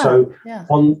podcast.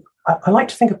 I like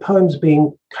to think of poems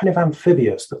being kind of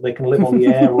amphibious, that they can live on the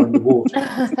air or in the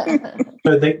water.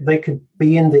 So they could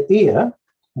be in the ear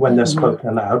when they're spoken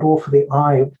aloud, or for the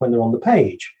eye when they're on the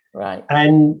page. Right.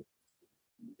 And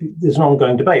there's an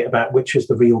ongoing debate about which is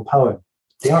the real poem.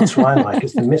 The answer I like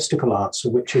is the mystical answer,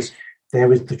 which is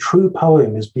the true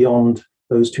poem is beyond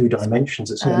those two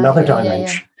dimensions. It's in another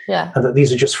dimension. Yeah. And that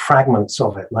these are just fragments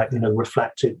of it, like,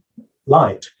 reflected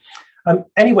light.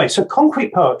 Anyway, so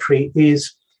concrete poetry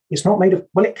it's not made of,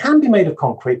 well, it can be made of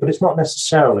concrete, but it's not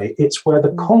necessarily. It's where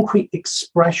the concrete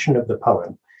expression of the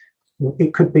poem,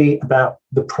 it could be about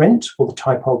the print or the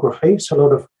typography. So a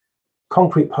lot of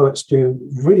concrete poets do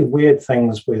really weird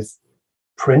things with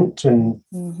print and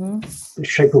the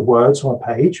shape of words on a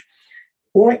page.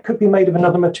 Or it could be made of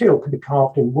another material. It could be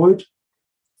carved in wood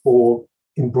or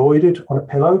embroidered on a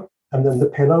pillow. and then the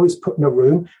pillow is put in a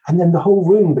room, and then the whole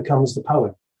room becomes the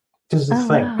poem. This is the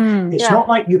thing. Wow. It's not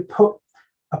like you put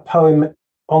a poem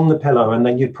on the pillow and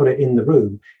then you put it in the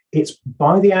room. It's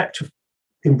by the act of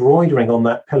embroidering on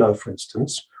that pillow, for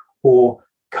instance, or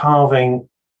carving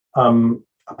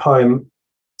a poem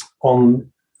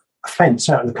on a fence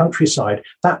out in the countryside.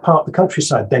 That part of the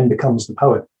countryside then becomes the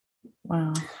poem.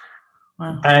 Wow.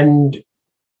 And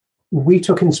we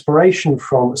took inspiration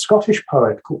from a Scottish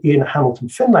poet called Ian Hamilton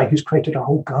Finlay, who's created a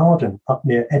whole garden up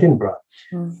near Edinburgh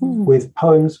with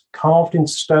poems carved in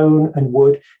stone and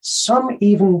wood. Some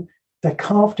even, they're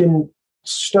carved in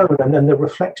stone and then they're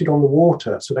reflected on the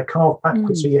water. So they're carved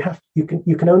backwards. So you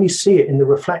can only see it in the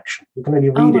reflection. You can only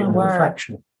read it in the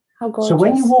reflection. How gorgeous. So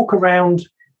when you walk around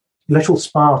Little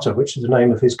Sparta, which is the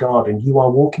name of his garden, you are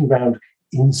walking around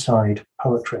inside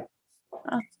poetry.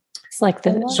 It's like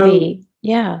very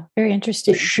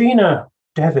interesting. Sheena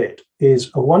Devitt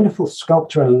is a wonderful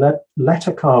sculptor and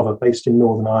letter carver based in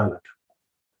Northern Ireland.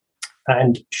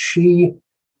 And she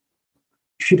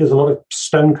does a lot of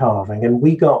stone carving, and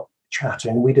we got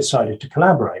chatting, we decided to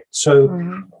collaborate. So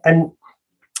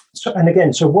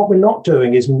what we're not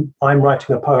doing is I'm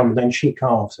writing a poem and then she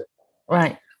carves it.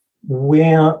 Right.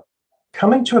 We're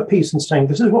coming to a piece and saying,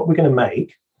 this is what we're going to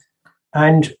make.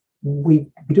 And we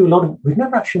do a lot of, we've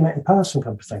never actually met in person,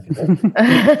 come to think of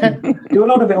it. We do a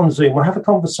lot of it on Zoom. We'll have a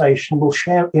conversation. We'll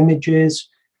share images.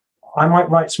 I might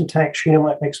write some text. Sheena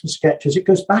might make some sketches. It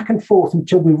goes back and forth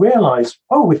until we realize,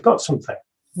 oh, we've got something.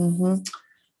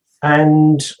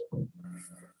 And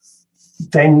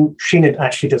then Sheena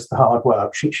actually does the hard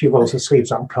work. She rolls her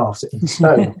sleeves up and carves it in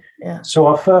stone. So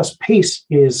our first piece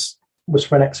was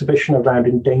for an exhibition around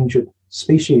endangered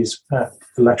species at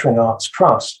the Lettering Arts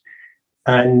Trust.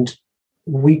 And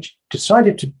we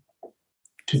decided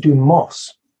to do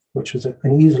moss, which was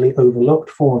an easily overlooked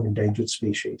form of endangered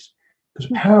species. Because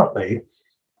apparently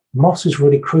moss is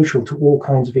really crucial to all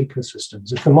kinds of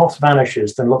ecosystems. If the moss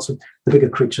vanishes, then lots of the bigger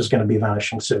creatures are going to be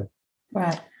vanishing soon.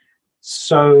 Right.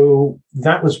 So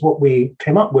that was what we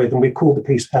came up with, and we called the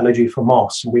piece Elegy for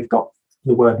Moss. And we've got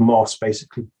the word moss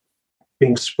basically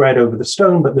being spread over the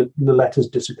stone, but the letters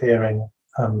disappearing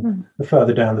the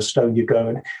further down the stone you go.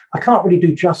 And I can't really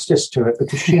do justice to it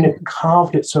because Sheena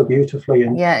carved it so beautifully,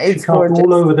 and it's she carved gorgeous.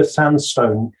 all over the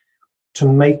sandstone to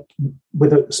make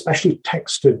with a specially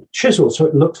textured chisel, so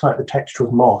it looks like the texture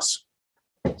of moss.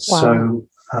 Wow. So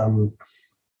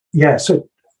so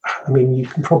I mean, you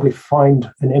can probably find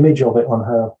an image of it on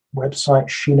her website,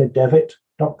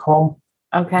 sheenadevitt.com.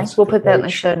 Okay, we'll put that in the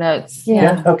show notes.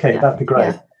 Okay, that'd be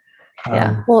great.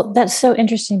 Well, that's so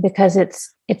interesting because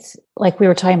it's like we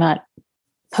were talking about,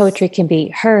 poetry can be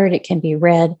heard, it can be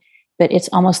read, but it's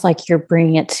almost like you're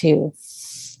bringing it to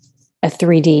a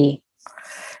 3D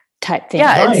type thing.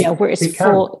 Where it's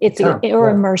full,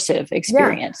 or immersive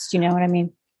experience. Do you know what I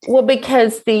mean? Well,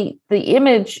 because the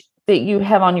image that you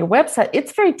have on your website,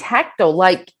 it's very tactile,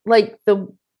 like the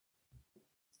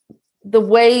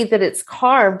way that it's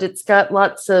carved, it's got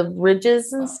lots of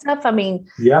ridges and stuff. I mean,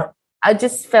 I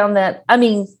just found that,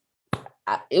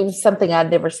 it was something I'd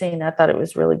never seen. I thought it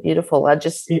was really beautiful. I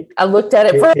looked at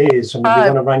it. It is, and you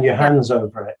want to run your hands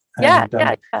over it.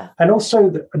 And, and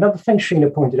also, another thing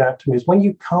Sheena pointed out to me is when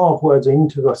you carve words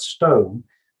into a stone,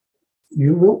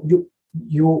 you're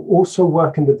also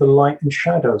working with the light and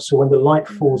shadow. So when the light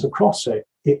falls across it,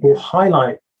 it will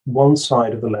highlight one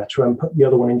side of the letter and put the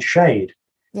other one in shade.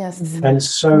 Yes. And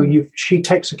so she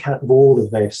takes account of all of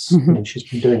this, and she's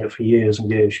been doing it for years and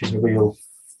years. She's a real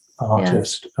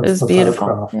artist. It's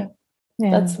beautiful.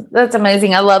 That's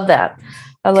amazing. I love that.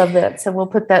 So we'll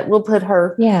put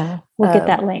her. We'll get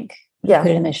that link. Put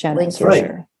it in the show notes for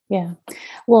sure. Yeah.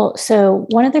 Well, so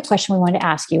one other question we wanted to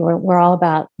ask you, we're all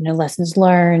about lessons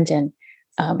learned and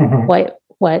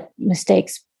what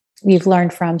mistakes we've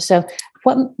learned from. So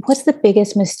what's the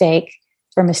biggest mistake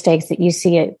or mistakes that you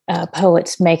see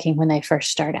poets making when they first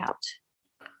start out?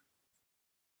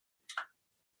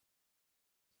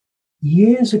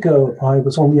 Years ago, I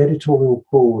was on the editorial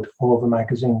board of a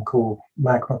magazine called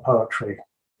Magma Poetry,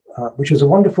 which is a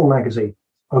wonderful magazine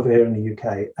over here in the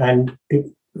UK. And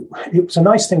it was a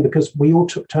nice thing because we all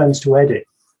took turns to edit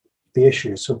the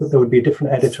issue, so that there would be a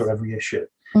different editor every issue,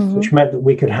 which meant that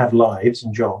we could have lives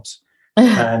and jobs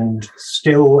and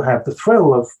still have the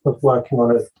thrill of working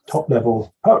on a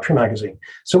top-level poetry magazine.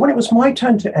 So when it was my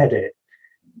turn to edit,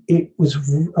 it was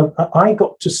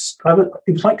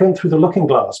like going through the looking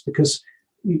glass because,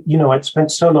 I'd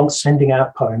spent so long sending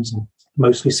out poems and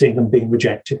mostly seeing them being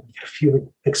rejected, a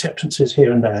few acceptances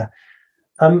here and there.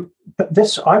 But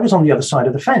I was on the other side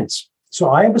of the fence. So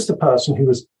I was the person who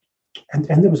was, and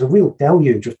there was a real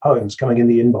deluge of poems coming in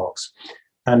the inbox.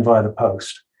 and via the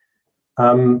post.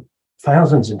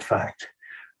 Thousands, in fact.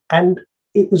 And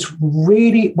it was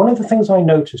really, one of the things I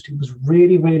noticed, it was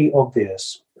really, really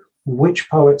obvious which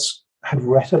poets had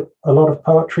read a lot of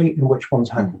poetry and which ones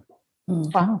hadn't.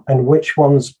 Wow. And which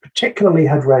ones particularly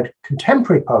had read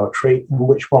contemporary poetry and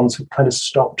which ones had kind of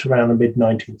stopped around the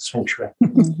mid-19th century.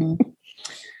 Mm-hmm.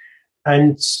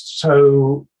 And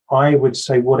so I would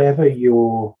say whatever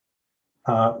your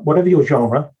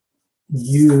genre,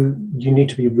 you need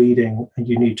to be reading, and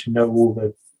you need to know all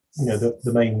the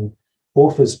main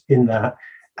authors in that.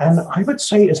 And I would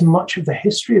say as much of the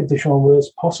history of the genre as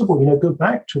possible. Go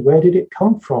back to where did it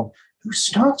come from, who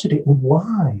started it, and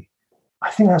why. I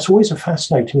think that's always a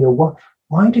fascinating.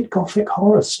 Why did Gothic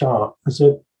horror start as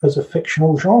a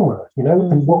fictional genre?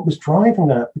 And what was driving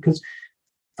that? Because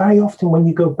very often when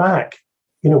you go back,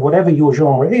 whatever your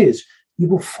genre is, you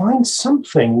will find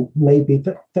something maybe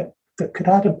that could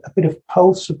add a bit of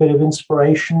pulse, a bit of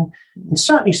inspiration, and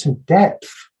certainly some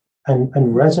depth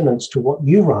and resonance to what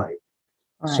you write.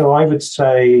 Right. So I would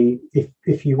say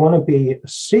if you want to be a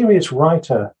serious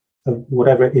writer of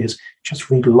whatever it is, just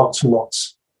read lots and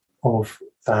lots of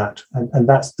that. And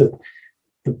that's the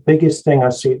biggest thing I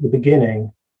see at the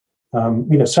beginning,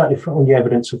 certainly from the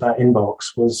evidence of that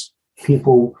inbox, was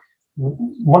people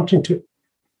wanting to,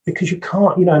 because you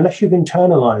can't, unless you've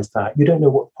internalized that, you don't know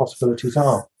what the possibilities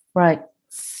are. Right.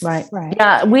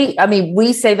 Yeah,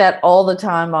 we say that all the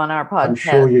time on our podcast. I'm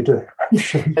sure you do.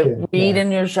 Read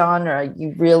in your genre.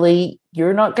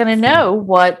 You're not going to know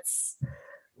what's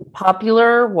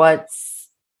popular, what's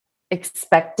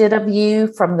expected of you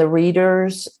from the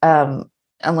readers,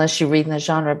 unless you read in the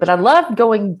genre. But I love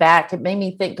going back. It made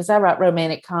me think, because I write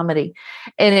romantic comedy,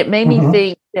 and it made me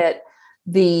think that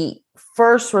the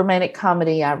first romantic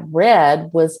comedy I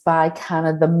read was by kind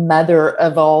of the mother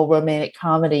of all romantic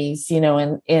comedies,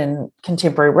 in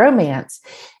contemporary romance.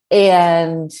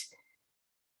 And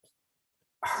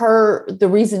the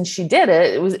reason she did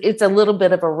it's a little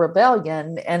bit of a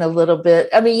rebellion, and a little bit,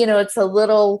 it's a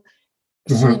little,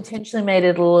 she intentionally made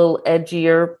it a little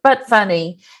edgier, but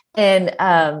funny. And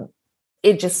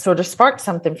it just sort of sparked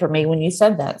something for me when you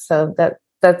said that. So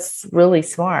that's really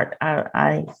smart.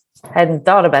 I hadn't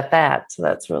thought about that. So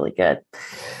that's really good.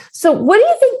 So what do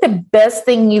you think the best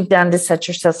thing you've done to set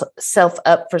yourself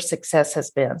up for success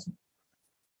has been?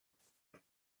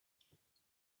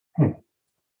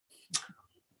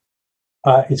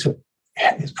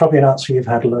 It's probably an answer you've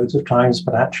had loads of times,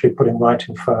 but actually putting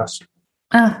writing first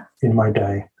in my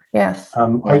day. Yes.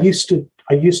 I used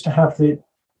to have the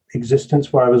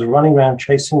existence where I was running around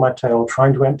chasing my tail,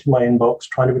 trying to empty my inbox,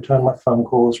 trying to return my phone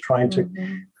calls, trying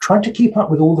to keep up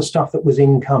with all the stuff that was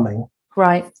incoming,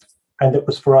 right, and that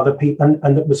was for other people,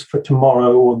 and that was for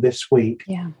tomorrow or this week.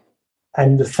 Yeah.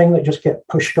 And the thing that just get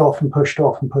pushed off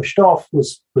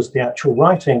was the actual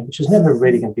writing, which is never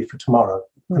really going to be for tomorrow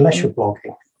unless you're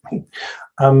blogging.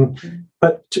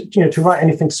 But to write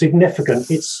anything significant,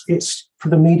 it's for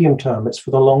the medium term, it's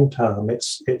for the long term,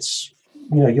 it's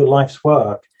your life's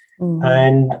work.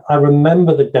 And I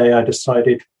remember the day I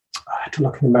decided, I had to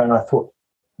look in the mirror and I thought,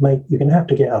 mate, you're going to have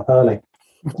to get up early,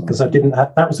 because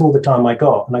that was all the time I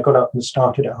got. And I got up and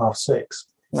started at 6:30.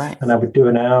 Right. And I would do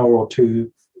an hour or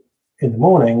two in the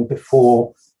morning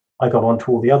before I got on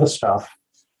to all the other stuff.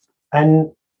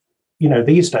 And,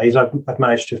 these days I've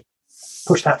managed to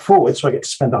push that forward. So I get to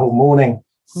spend the whole morning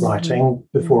writing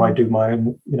before I do my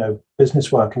own,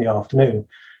 business work in the afternoon.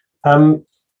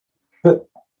 But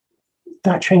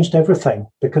that changed everything,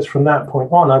 because from that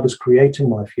point on, I was creating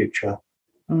my future,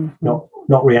 not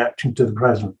reacting to the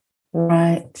present.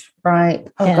 Right.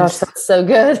 Oh, yes. Gosh, that's so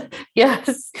good.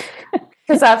 Yes.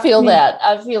 Because I feel that.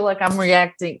 I feel like I'm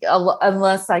reacting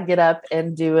unless I get up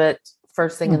and do it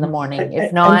first thing in the morning.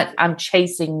 If not, I'm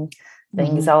chasing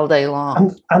things all day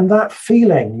long. And that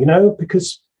feeling,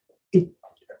 because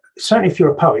certainly if you're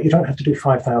a poet, you don't have to do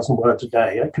 5,000 words a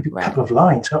day. It could be a couple of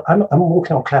lines. I'm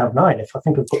walking on cloud 9 if I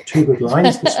think I've got 2 good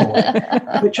lines this morning.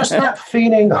 But just that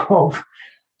feeling of,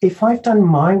 if I've done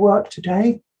my work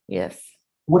today, yes,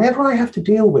 whatever I have to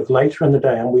deal with later in the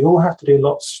day, and we all have to do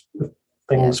lots of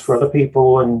things for other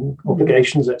people and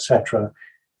obligations, etc.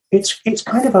 It's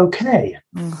kind of okay.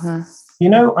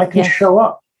 I can show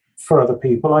up for other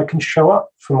people. I can show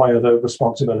up for my other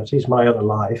responsibilities, my other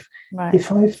life. Right.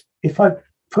 If I've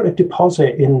put a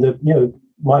deposit in the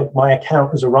my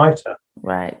account as a writer,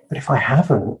 right? But if I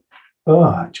haven't,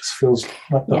 it just feels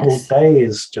like the whole day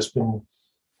has just been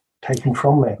taken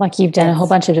from me. Like you've done a whole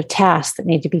bunch of tasks that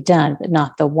need to be done, but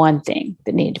not the one thing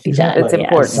that needed to be done. It's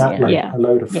important. Exactly. A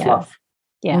load of fluff.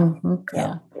 Yeah.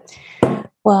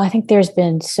 Well, I think there's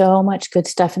been so much good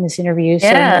stuff in this interview.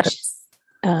 Yes.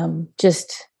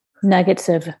 just nuggets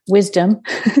of wisdom.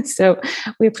 So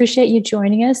we appreciate you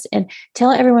joining us, and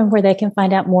tell everyone where they can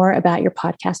find out more about your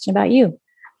podcast and about you.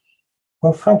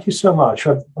 Well, thank you so much.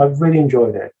 I've really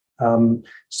enjoyed it.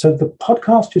 So the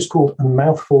podcast is called A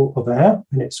Mouthful of Air,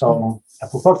 and it's on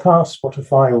Apple Podcasts,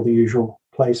 Spotify, all the usual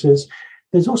places.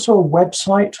 There's also a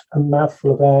website,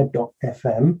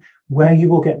 amouthfulofair.fm, where you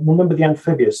will get, remember the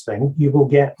amphibious thing, you will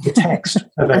get the text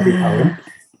of every poem.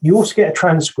 You also get a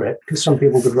transcript, because some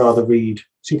people would rather read.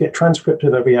 So you get a transcript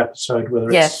of every episode, whether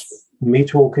it's me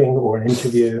talking or an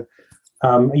interview.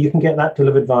 You can get that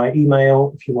delivered via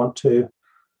email if you want to.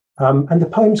 And the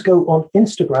poems go on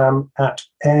Instagram at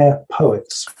Air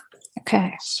Poets.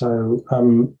 Okay. So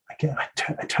again,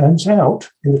 it turns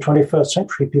out in the 21st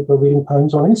century, people are reading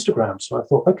poems on Instagram. So I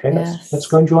thought, okay, let's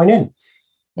go and join in.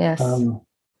 Yes.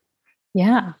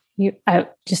 Yeah.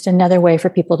 Just another way for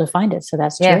people to find it. So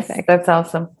that's terrific. That's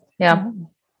awesome. Yeah.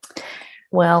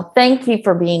 Well, thank you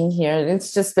for being here.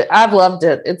 It's just, I've loved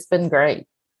it. It's been great.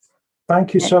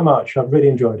 Thank you so much. I've really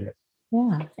enjoyed it.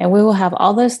 Yeah. And we will have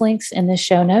all those links in the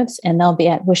show notes, and they'll be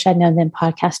at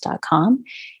wishidknownthenpodcast.com.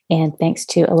 And thanks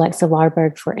to Alexa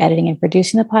Larberg for editing and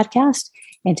producing the podcast,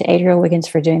 and to Adriel Wiggins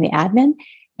for doing the admin.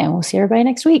 And we'll see everybody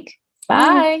next week.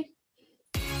 Bye.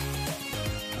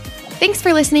 Thanks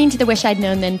for listening to the Wish I'd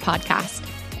Known Then podcast.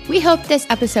 We hope this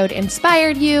episode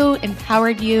inspired you,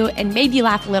 empowered you, and made you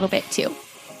laugh a little bit too.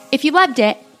 If you loved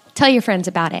it, tell your friends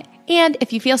about it. And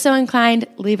if you feel so inclined,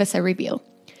 leave us a review.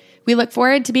 We look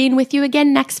forward to being with you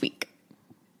again next week.